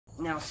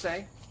Now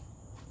say,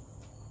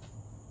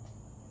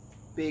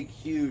 big,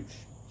 huge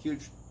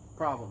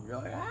problem. You're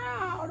like,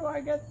 how do I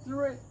get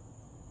through it?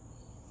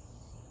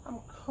 I'm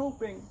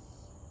coping.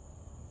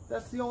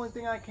 That's the only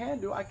thing I can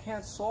do. I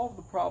can't solve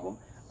the problem.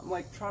 I'm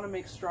like trying to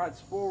make strides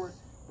forward,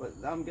 but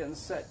I'm getting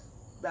set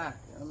back.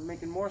 I'm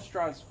making more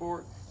strides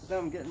forward, but then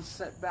I'm getting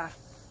set back.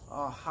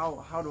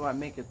 How do I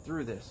make it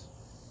through this?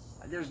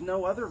 There's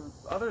no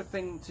other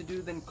thing to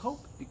do than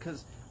cope,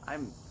 because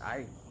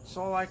it's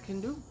all I can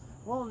do.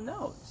 Well,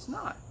 no, it's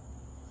not.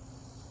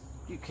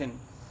 You can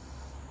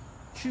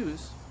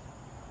choose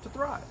to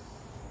thrive.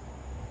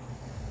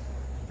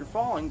 You're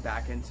falling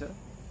back into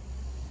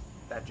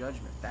that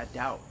judgment, that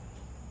doubt,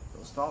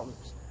 those thought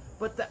loops.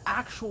 But the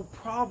actual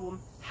problem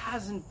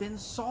hasn't been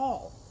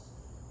solved.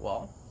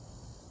 Well,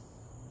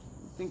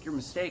 I think you're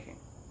mistaken.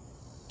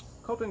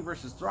 Coping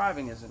versus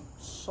thriving isn't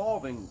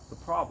solving the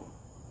problem.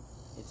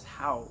 It's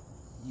how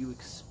you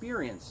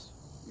experience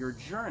your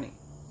journey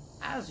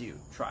as you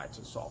try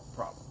to solve the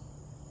problem.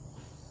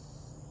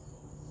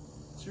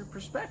 It's your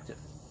perspective.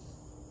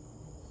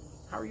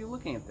 How are you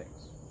looking at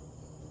things?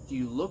 Do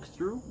you look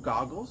through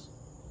goggles?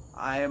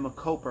 I am a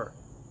coper.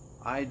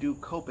 I do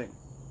coping.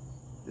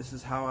 This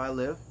is how I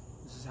live.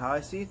 This is how I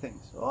see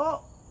things.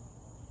 Or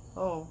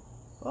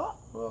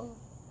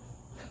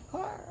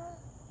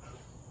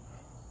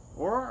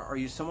are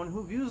you someone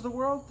who views the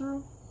world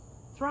through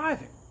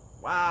thriving?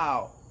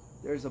 Wow,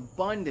 there's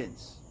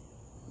abundance.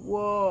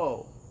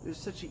 Whoa, there's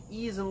such an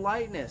ease and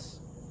lightness.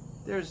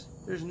 There's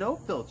no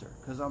filter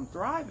because I'm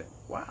thriving.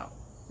 Wow,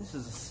 this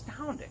is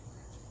astounding.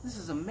 This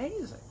is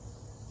amazing.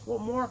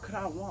 What more could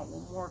I want?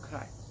 What more could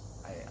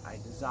I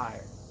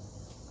desire?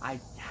 I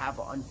have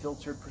an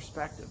unfiltered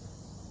perspective.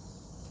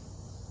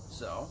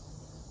 So,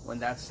 when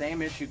that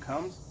same issue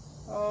comes,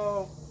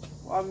 well,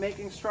 I'm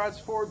making strides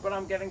forward, but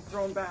I'm getting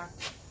thrown back.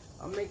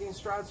 I'm making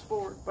strides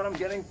forward, but I'm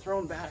getting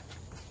thrown back.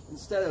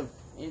 Instead of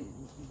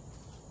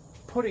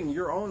putting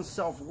your own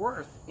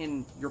self-worth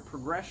in your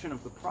progression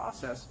of the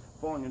process,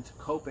 falling into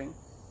coping,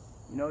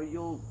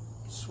 you'll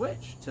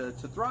switch to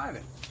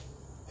thriving.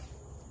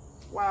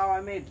 Wow,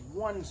 I made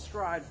one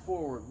stride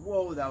forward.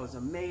 Whoa, that was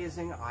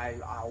amazing.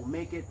 I'll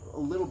make it a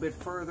little bit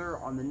further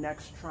on the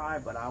next try,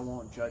 but I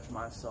won't judge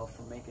myself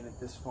for making it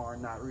this far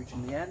and not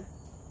reaching the end.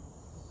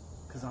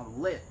 Because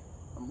I'm lit.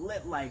 I'm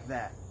lit like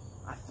that.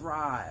 I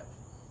thrive.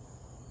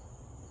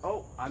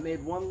 Oh, I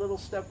made one little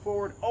step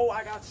forward. Oh,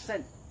 I got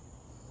sent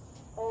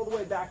all the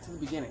way back to the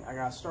beginning. I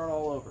got to start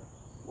all over.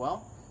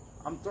 Well,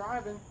 I'm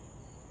thriving.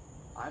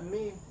 I'm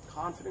me,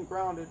 confident,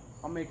 grounded.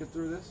 I'll make it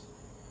through this.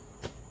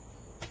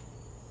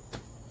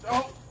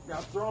 Oh,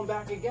 got thrown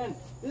back again.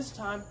 This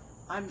time,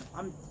 I'm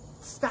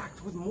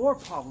stacked with more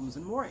problems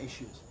and more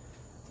issues.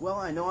 Well,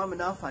 I know I'm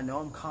enough. I know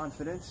I'm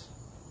confident.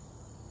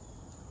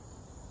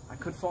 I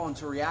could fall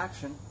into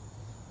reaction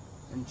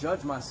and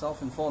judge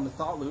myself and fall into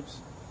thought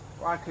loops,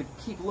 or I could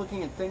keep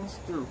looking at things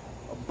through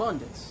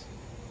abundance.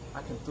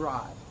 I can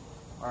thrive.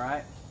 All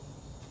right?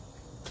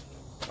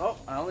 Oh,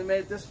 I only made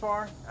it this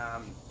far.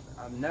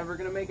 I'm never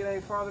going to make it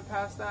any farther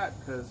past that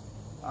because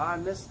I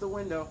missed the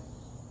window.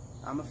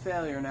 I'm a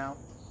failure now.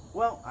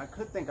 Well, I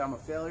could think I'm a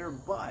failure,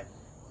 but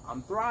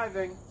I'm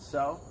thriving.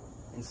 So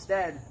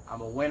instead,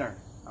 I'm a winner.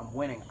 I'm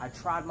winning. I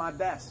tried my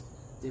best,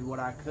 did what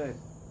I could.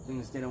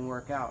 Things didn't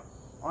work out.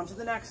 On to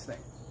the next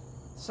thing.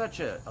 Such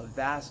a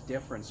vast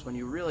difference when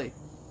you really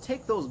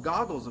take those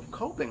goggles of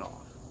coping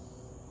off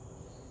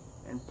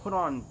and put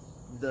on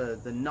the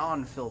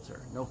non-filter,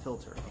 no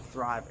filter of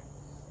thriving.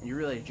 And you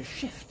really just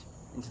shift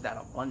into that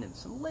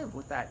abundance and live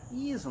with that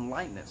ease and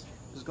lightness,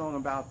 just going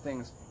about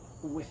things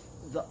with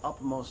the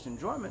utmost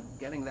enjoyment,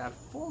 getting that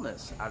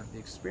fullness out of the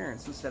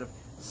experience instead of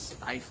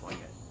stifling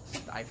it,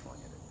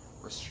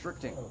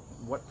 restricting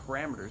what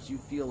parameters you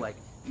feel like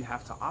you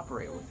have to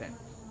operate within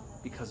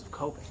because of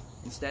coping.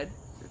 Instead,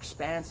 you're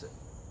expansive,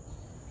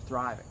 you're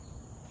thriving.